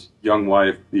Roger's young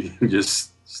wife being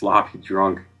just sloppy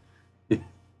drunk.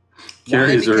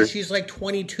 Carries her. She's like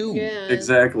 22. Yeah.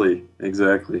 Exactly.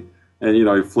 And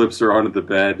he flips her onto the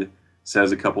bed,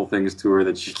 says a couple things to her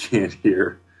that she can't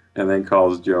hear, and then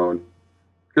calls Joan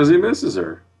because he misses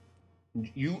her.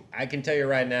 I can tell you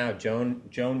right now, Joan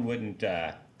wouldn't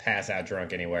pass out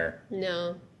drunk anywhere.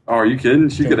 No. Oh, are you kidding?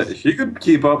 She could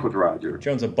keep up with Roger.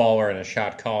 Joan's a baller and a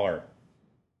shot caller.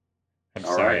 I'm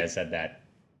sorry I said that.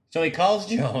 So he calls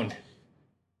Joan.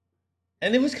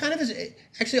 And it was kind of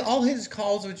actually all his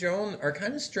calls with Joan are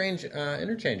kind of strange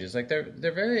interchanges. Like they're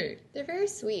very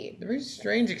sweet. They're very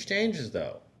strange exchanges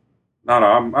though. No,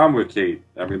 I'm with Kate.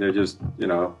 I mean, they're just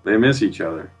they miss each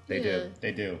other. They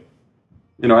do.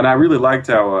 And I really liked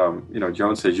how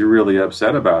Joan says, "You're really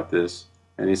upset about this,"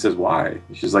 and he says, "Why?"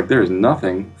 She's like, "There's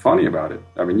nothing funny about it.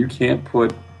 I mean, you can't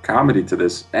put comedy to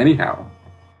this anyhow."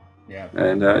 Yeah.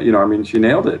 And she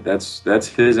nailed it. That's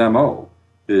his MO,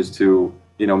 is to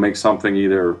make something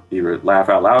either laugh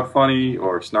out loud funny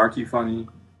or snarky funny,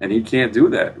 and he can't do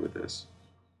that with this.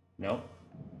 Nope.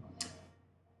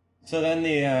 So then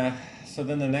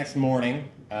the next morning,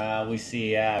 we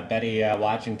see Betty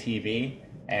watching TV,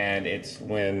 and it's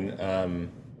when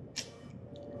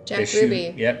Jack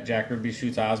Ruby. Jack Ruby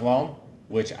shoots Oswald,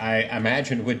 which I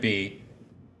imagine would be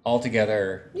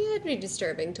altogether. Yeah, it'd be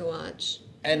disturbing to watch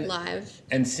live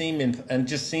and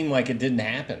just seem like it didn't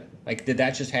happen. Like, did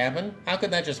that just happen? How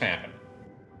could that just happen?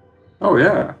 Oh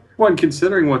yeah. Well, and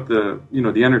considering what the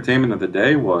entertainment of the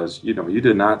day was, you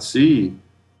did not see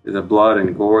the blood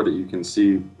and gore that you can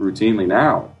see routinely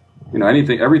now.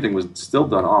 Everything was still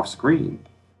done off screen.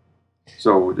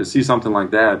 So to see something like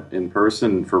that in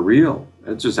person for real,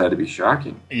 it just had to be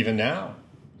shocking. Even now.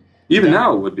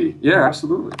 Now it would be. Yeah,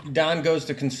 absolutely. Don goes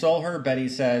to console her. Betty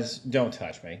says, "Don't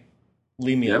touch me.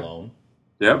 Leave me alone."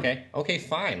 Yep. Okay,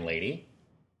 fine, lady.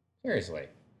 Seriously,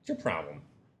 what's your problem?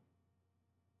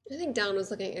 I think Don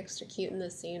was looking extra cute in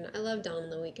this scene. I love Don on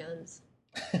the weekends.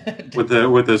 with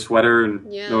the sweater and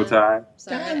no tie.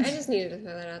 Sorry, I just needed to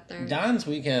throw that out there. Don's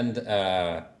weekend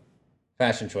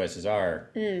fashion choices are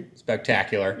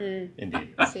spectacular,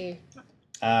 indeed. See.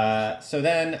 So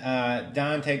then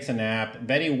Don takes a nap.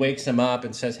 Betty wakes him up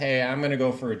and says, "Hey, I'm going to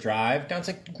go for a drive." Don's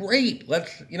like, "Great,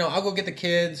 I'll go get the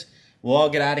kids. We'll all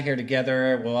get out of here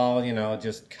together. We'll all,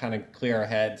 just kind of clear our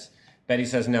heads." Betty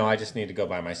says, "No, I just need to go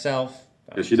by myself."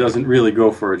 Because she doesn't really go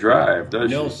for a drive, does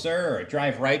she? No, sir.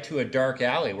 Drive right to a dark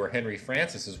alley where Henry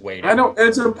Francis is waiting. I know,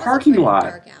 it's a parking lot.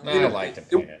 I like to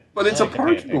paint it. But it's a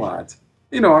parking lot.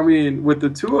 With the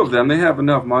two of them, they have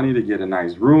enough money to get a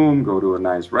nice room, go to a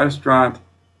nice restaurant,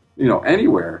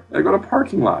 anywhere. They go to a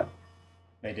parking lot.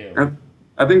 They do.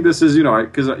 I think this is,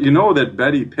 because that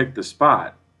Betty picked the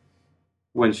spot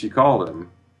when she called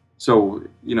him. So,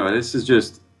 this is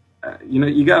just,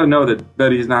 you got to know that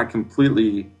Betty's not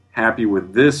completely happy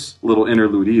with this little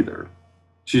interlude either.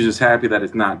 She's just happy that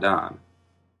it's not Don.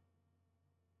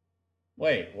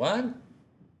 Wait, what?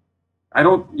 I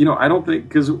don't think,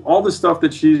 because all the stuff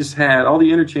that she's had, all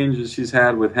the interchanges she's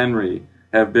had with Henry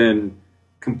have been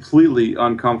completely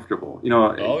uncomfortable.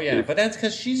 Oh yeah, but that's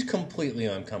because she's completely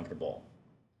uncomfortable.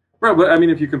 Right, but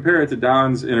if you compare it to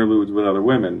Don's interludes with other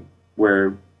women,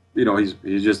 where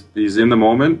he's in the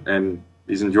moment and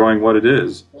he's enjoying what it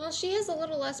is. Well, she has a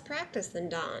little less practice than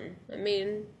Don.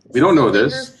 We don't know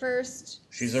this. Her first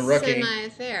She's a rookie.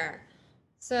 semi-affair.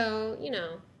 So,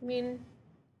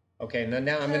 Okay, now I'm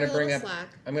Cut going her to a bring little up. slack.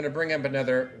 I'm going to bring up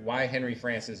another why Henry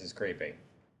Francis is creepy.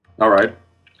 All right.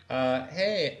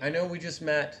 Hey, I know we just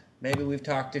met. Maybe we've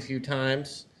talked a few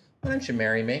times. Why don't you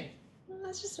marry me? Well,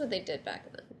 that's just what they did back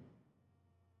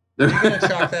then. Are you going to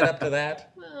chalk that up to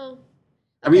that? Well,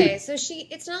 I mean- okay, so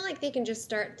it's not like they can just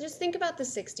start. Just think about the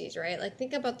 '60s, right? Like,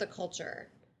 think about the culture.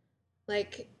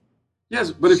 Like,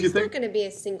 Yes, but if she's you not think, going to be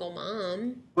a single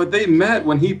mom. but they met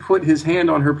when he put his hand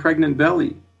on her pregnant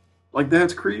belly. Like,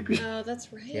 that's creepy. Oh,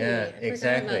 that's right. Yeah, I forgot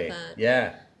exactly. about that.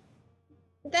 Yeah.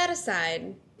 That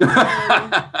aside,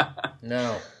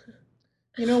 No.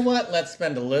 You know what? Let's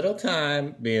spend a little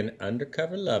time being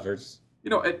undercover lovers.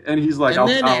 And he's like, and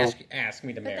then I'll ask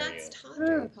me to but marry that's you.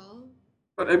 tawdry, Paul.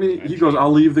 but I mean, he goes,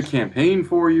 I'll leave the campaign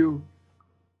for you.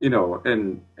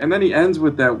 And then he ends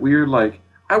with that weird, like,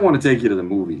 I want to take you to the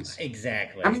movies.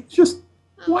 Exactly. I mean, just,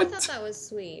 Oh, I what? thought that was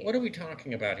sweet. What are we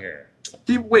talking about here?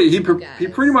 He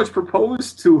guys. pretty much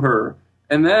proposed to her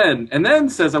and then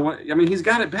says, he's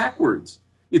got it backwards.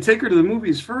 You take her to the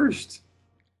movies first.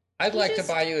 I'd You like to just-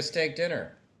 buy you a steak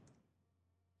dinner.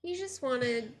 He just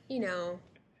wanted,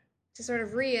 to sort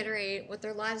of reiterate what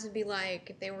their lives would be like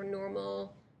if they were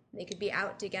normal. They could be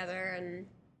out together, and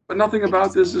But nothing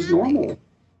about this is normal.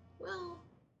 well,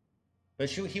 But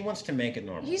he wants to make it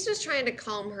normal. he's just trying to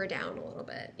calm her down a little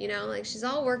bit. Like she's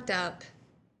all worked up.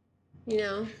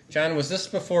 John, was this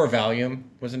before Valium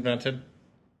was invented?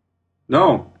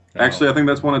 No. Oh. Actually, I think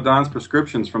that's one of Don's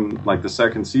prescriptions from, like, the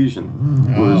second season.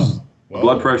 Was Whoa.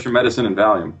 blood pressure medicine and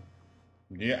Valium.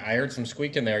 Yeah, I heard some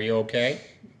squeaking there. You okay?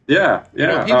 Yeah, You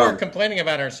know, yeah. people are complaining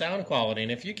about our sound quality,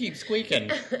 and if you keep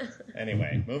squeaking...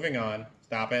 Anyway, moving on.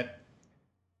 Stop it.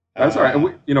 That's all right.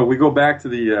 And we go back to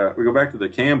the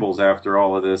Campbells after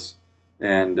all of this,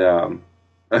 and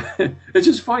it's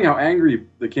just funny how angry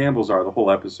the Campbells are the whole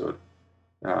episode.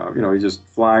 He's just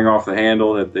flying off the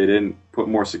handle that they didn't put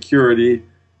more security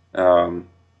on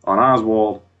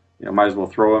Oswald. Might as well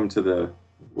throw him to the,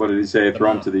 what did he say?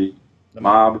 Throw him mob. to the The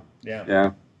mob. Yeah,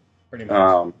 Yeah. pretty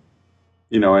much.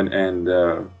 And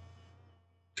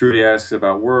Trudy asks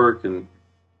about work, and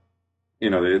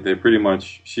they pretty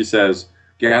much, she says,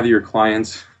 gather your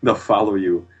clients, they'll follow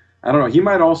you. I don't know. He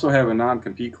might also have a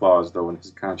non-compete clause though in his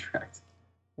contract.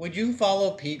 Would you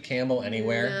follow Pete Campbell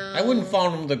anywhere? No. I wouldn't follow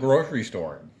him to the grocery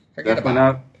store. Forget Definitely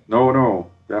about it. not.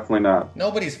 No, definitely not.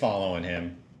 Nobody's following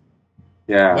him.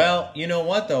 Yeah. Well, you know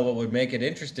what though? What would make it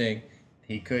interesting?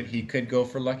 He could go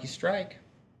for Lucky Strike,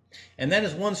 and that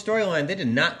is one storyline they did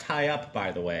not tie up,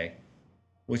 by the way,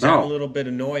 which I'm a No. little bit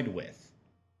annoyed with.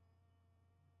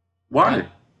 Why?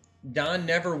 Don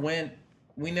never went.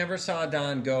 We never saw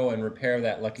Don go and repair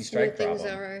that Lucky Strike Smooth things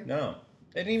problem. over. No,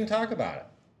 they didn't even talk about it.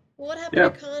 What happened Yeah.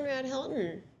 to Conrad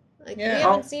Hilton? Like Yeah. we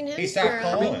haven't seen him He for stopped a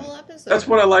calling. whole episode. That's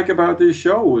what I like about this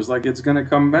show is like it's going to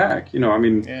come back.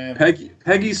 Yeah.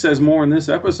 Peggy says more in this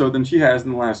episode than she has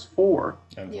in the last 4.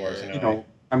 Unfortunately,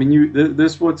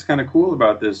 This what's kind of cool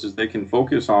about this is they can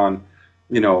focus on,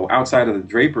 outside of the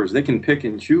Drapers, they can pick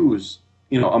and choose,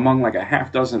 among like a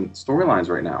half dozen storylines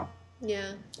right now.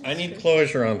 Yeah. I need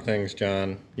closure on things,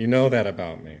 John. You know that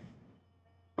about me.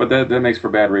 But that makes for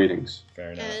bad ratings. And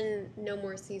Fair enough. no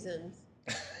more seasons.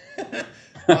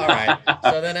 All right.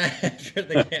 So then after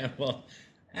the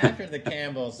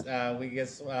Campbells, we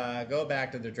just go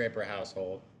back to the Draper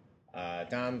household.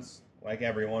 Don's like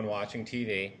everyone watching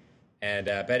TV, and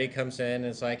Betty comes in and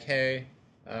is like, "Hey,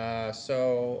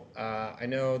 so I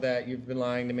know that you've been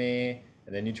lying to me,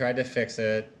 and then you tried to fix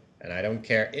it, and I don't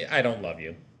care. I don't love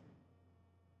you."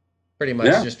 Pretty much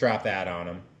Yeah. just drop that on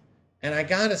him. And I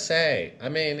gotta say, I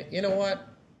mean, you know what?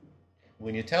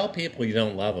 When you tell people you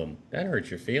don't love them, that hurts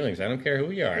your feelings. I don't care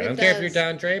who you are. I It don't care if you're does.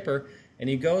 Don Draper. And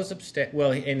he goes upstairs.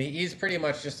 Well, and he's pretty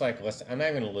much just like, listen, I'm not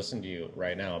even going to listen to you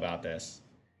right now about this.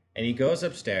 And he goes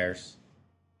upstairs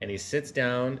and he sits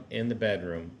down in the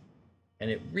bedroom.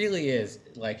 And it really is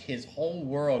like his whole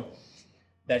world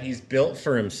that he's built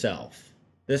for himself.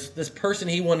 This person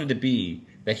he wanted to be,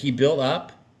 that he built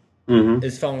up, Mm-hmm.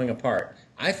 is falling apart.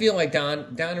 I feel like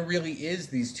Don really is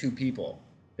these two people.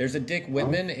 There's a Dick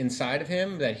Whitman inside of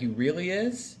him that he really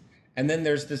is, and then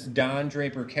there's this Don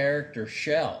Draper character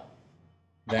shell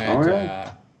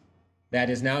that that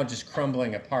is now just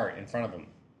crumbling apart in front of him.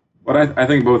 But I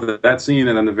think both that scene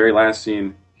and then the very last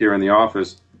scene here in the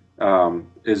office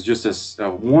is just a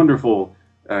wonderful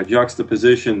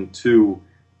juxtaposition to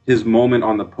his moment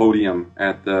on the podium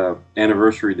at the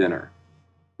anniversary dinner.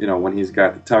 When he's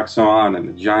got the tux on and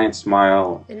the giant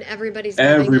smile. And everybody's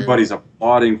loving him. Everybody's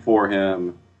applauding for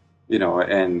him,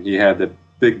 and he had the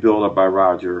big build-up by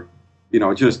Roger. He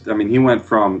went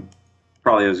from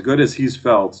probably as good as he's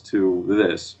felt to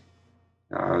this.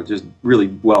 Just really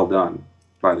well done.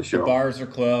 by the The show bars are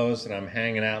closed, and I'm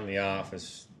hanging out in the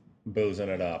office, boozing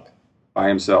it up by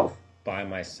himself. by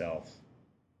myself.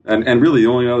 And really, the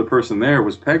only other person there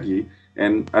was Peggy.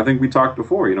 And I think we talked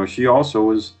before. She also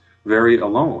was very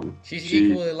alone. She's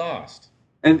equally lost.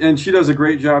 And she does a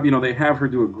great job. They have her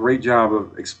do a great job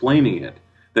of explaining it,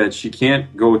 that she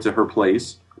can't go to her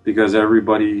place because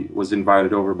everybody was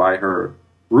invited over by her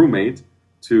roommate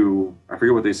to, I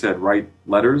forget what they said, write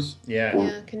letters? Yeah.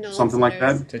 Or condolence something like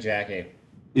letters. that. To Jackie.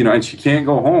 And she can't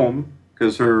go home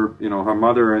because her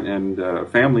mother and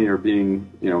family are being,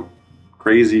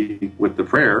 crazy with the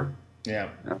prayer. Yeah.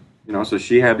 So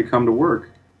she had to come to work.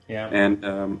 Yeah.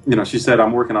 And, she said,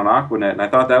 I'm working on Aquanet. And I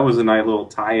thought that was a nice little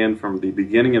tie-in from the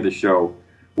beginning of the show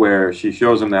where she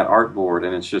shows him that art board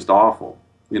and it's just awful.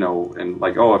 And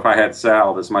like, oh, if I had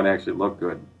Sal, this might actually look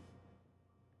good.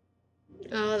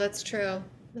 Oh, that's true.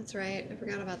 That's right. I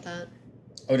forgot about that.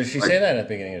 Oh, did she say that at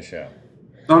the beginning of the show?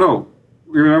 No.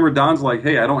 Remember, Don's like,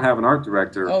 hey, I don't have an art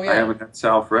director. Oh, yeah. I haven't had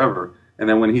Sal forever. And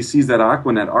then when he sees that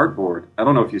Aquanet art board, I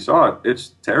don't know if you saw it, it's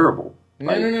terrible.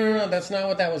 No. That's not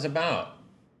what that was about.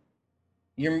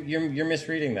 You're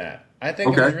misreading that. I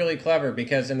think it was really clever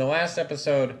because in the last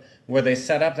episode where they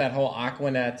set up that whole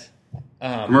Aquanet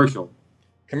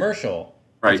commercial,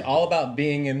 right. It's all about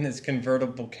being in this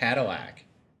convertible Cadillac,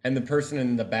 and the person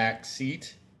in the back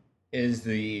seat is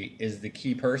the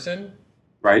key person.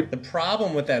 Right. The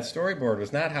problem with that storyboard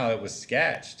was not how it was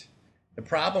sketched. The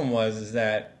problem is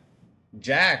that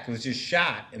Jack was just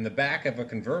shot in the back of a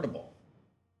convertible.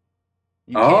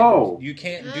 You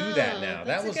can't do that now.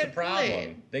 That was the problem.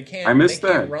 Point. They can't. I missed they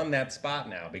can't that. run that spot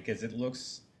now because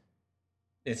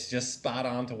it's just spot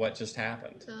on to what just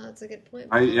happened. Oh, that's a good point.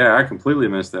 I completely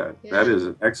missed that. Yeah. That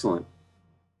is excellent.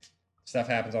 Stuff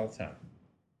happens all the time.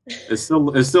 It still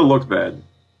looked bad.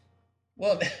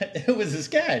 Well, it was a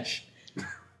sketch.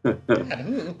 God,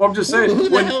 Well, I'm just saying. Who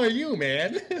the hell are you,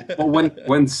 man? Well,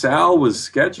 when Sal was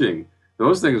sketching,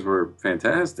 those things were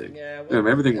fantastic. Yeah,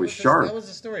 everything was sharp. That was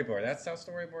a storyboard. That's how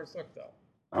storyboards look, though.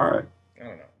 All right. I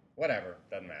don't know. Whatever.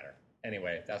 Doesn't matter.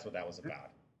 Anyway, that's what that was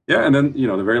about. Yeah, and then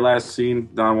the very last scene,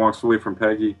 Don walks away from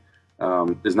Peggy,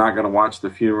 is not going to watch the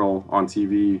funeral on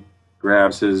TV,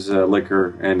 grabs his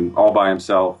liquor, and all by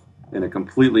himself in a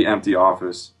completely empty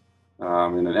office,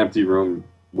 in an empty room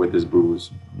with his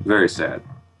booze. Very sad.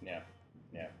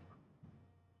 Yeah.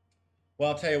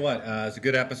 Well, I'll tell you what. It's a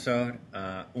good episode.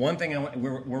 One thing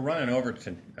we're running over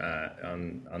to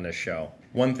on this show.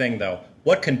 One thing though,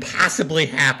 what can possibly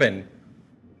happen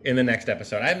in the next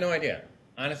episode? I have no idea.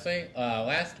 Honestly,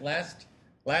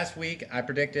 last week I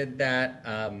predicted that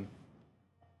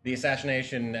the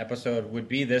assassination episode would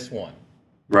be this one.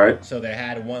 Right. So they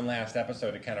had one last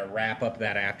episode to kind of wrap up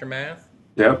that aftermath.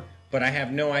 Yep. But I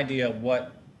have no idea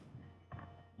what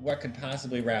could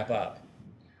possibly wrap up.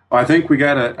 Well, I think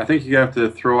you have to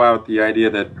throw out the idea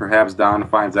that perhaps Don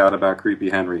finds out about Creepy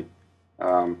Henry.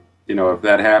 If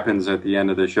that happens at the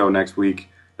end of the show next week,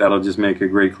 that'll just make a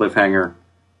great cliffhanger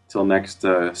till next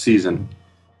season.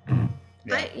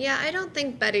 Yeah. I don't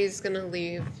think Betty's gonna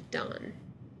leave Don.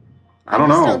 I don't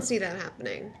know. I just don't see that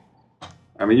happening.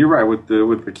 I mean, you're right. With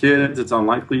the kids, it's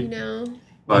unlikely.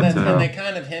 But and they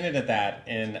kind of hinted at that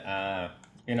in,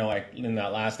 like in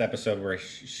that last episode where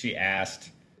she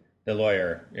asked the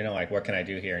lawyer, what can I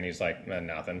do here? And he's like,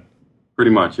 nothing.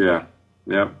 Pretty much, yeah.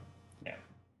 Yep.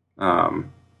 Yeah.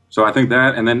 So I think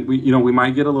that, and then we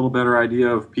might get a little better idea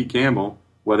of Pete Campbell,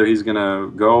 whether he's going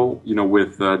to go,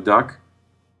 with Duck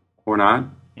or not.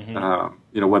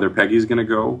 Mm-hmm. Whether Peggy's going to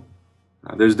go.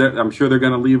 I'm sure they're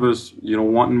going to leave us,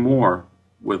 wanting more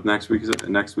with next week's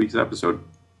episode.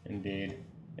 Indeed.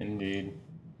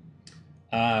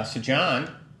 So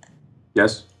John.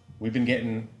 Yes. We've been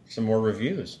getting some more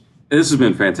reviews. This has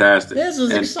been fantastic. This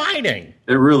is exciting.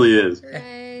 It really is.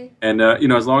 Hooray. And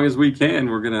as long as we can,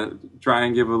 we're gonna try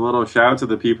and give a little shout out to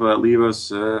the people that leave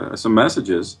us some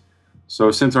messages.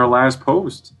 So since our last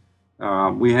post,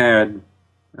 we had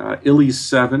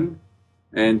Illy7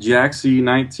 and Jaxie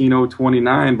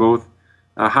 19029 both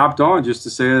hopped on just to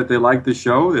say that they liked the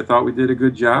show. They thought we did a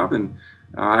good job, and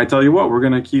I tell you what, we're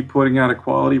gonna keep putting out a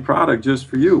quality product just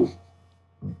for you.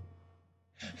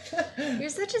 You're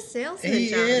such a salesman, He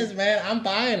John. is, man. I'm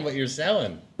buying what you're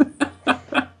selling.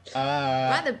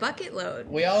 Buy the bucket load.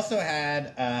 We also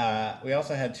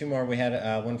had two more. We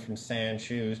had one from San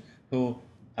Shoes who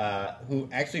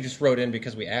actually just wrote in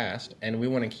because we asked, and we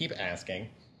want to keep asking.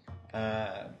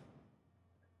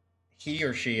 He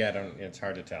or she, I don't. It's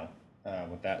hard to tell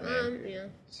with that name. Yeah.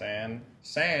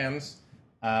 Sans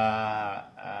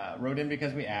wrote in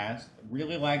because we asked.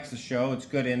 Really likes the show. It's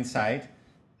good insight.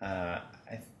 I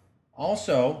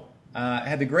also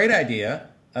had the great idea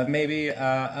of maybe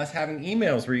us having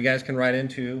emails where you guys can write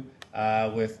into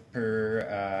with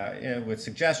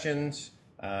suggestions,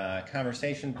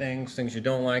 conversation things you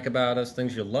don't like about us,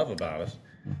 things you love about us.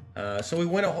 So we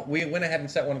went ahead and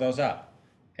set one of those up.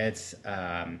 It's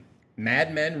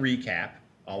Mad Men Recap,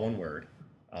 all one word,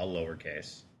 all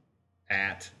lowercase,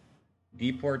 at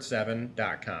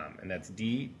dport7.com, and that's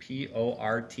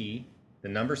DPORT, the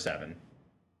number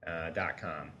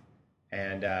 7.com.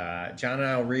 And John and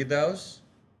I will read those,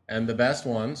 and the best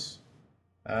ones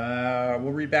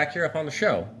we'll read back here up on the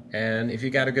show. And if you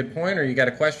got a good point, or you got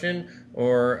a question,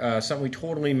 or something we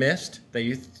totally missed that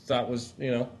you thought was,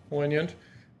 poignant,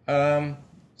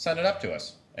 send it up to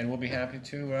us, and we'll be happy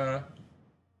to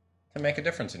make a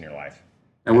difference in your life.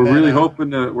 And we're really hoping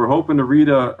to read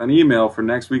an email for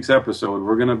next week's episode.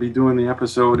 We're going to be doing the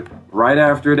episode right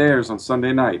after it airs on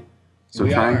Sunday night. So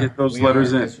try and get those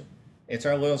letters in. It's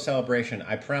our little celebration.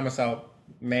 I promise I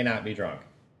may not be drunk.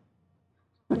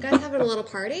 You guys having a little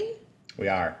party? We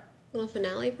are. Little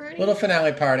finale party? Little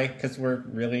finale party, because we're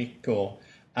really cool.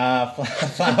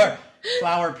 Flower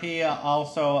P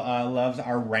also loves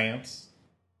our rants.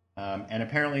 And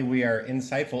apparently we are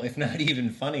insightful, if not even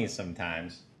funny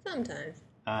sometimes. Sometimes.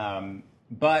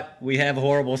 But we have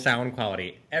horrible sound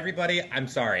quality. Everybody, I'm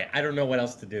sorry. I don't know what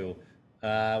else to do.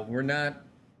 We're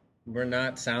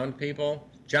not sound people.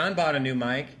 John bought a new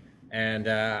mic, and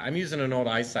I'm using an old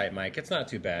EyeSight mic. It's not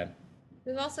too bad.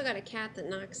 We've also got a cat that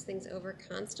knocks things over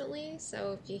constantly,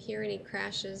 so if you hear any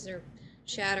crashes or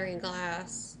shattering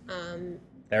glass...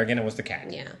 there again, it was the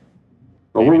cat. Yeah.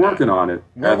 But we're working on it.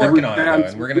 We're working on it, though,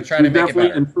 and we're going to try to make it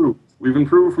better. Improved. We've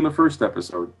improved from the first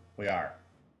episode. We are,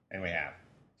 and we have.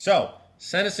 So,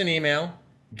 send us an email,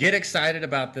 get excited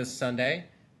about this Sunday,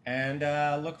 and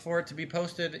look for it to be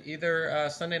posted either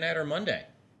Sunday night or Monday.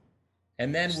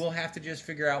 And then we'll have to just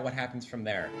figure out what happens from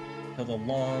there. Till the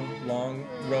long, long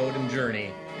road and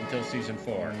journey until season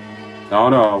 4.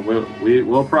 No,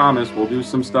 we'll promise we'll do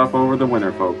some stuff over the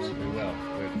winter, folks. We will.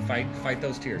 We'll fight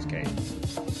those tears, Kate.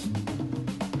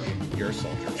 You're a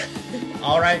soldier.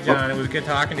 All right, John. It was good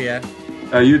talking to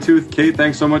you. You too, Kate.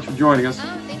 Thanks so much for joining us.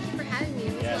 Oh, thank you for having me.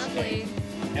 It was lovely.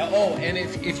 Kate. Oh, and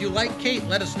if you like Kate,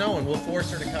 let us know, and we'll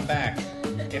force her to come back.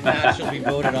 If not, she'll be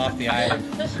voted off the island.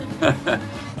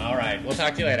 All right. We'll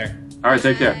talk to you later. All right.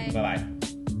 Take care. Bye-bye.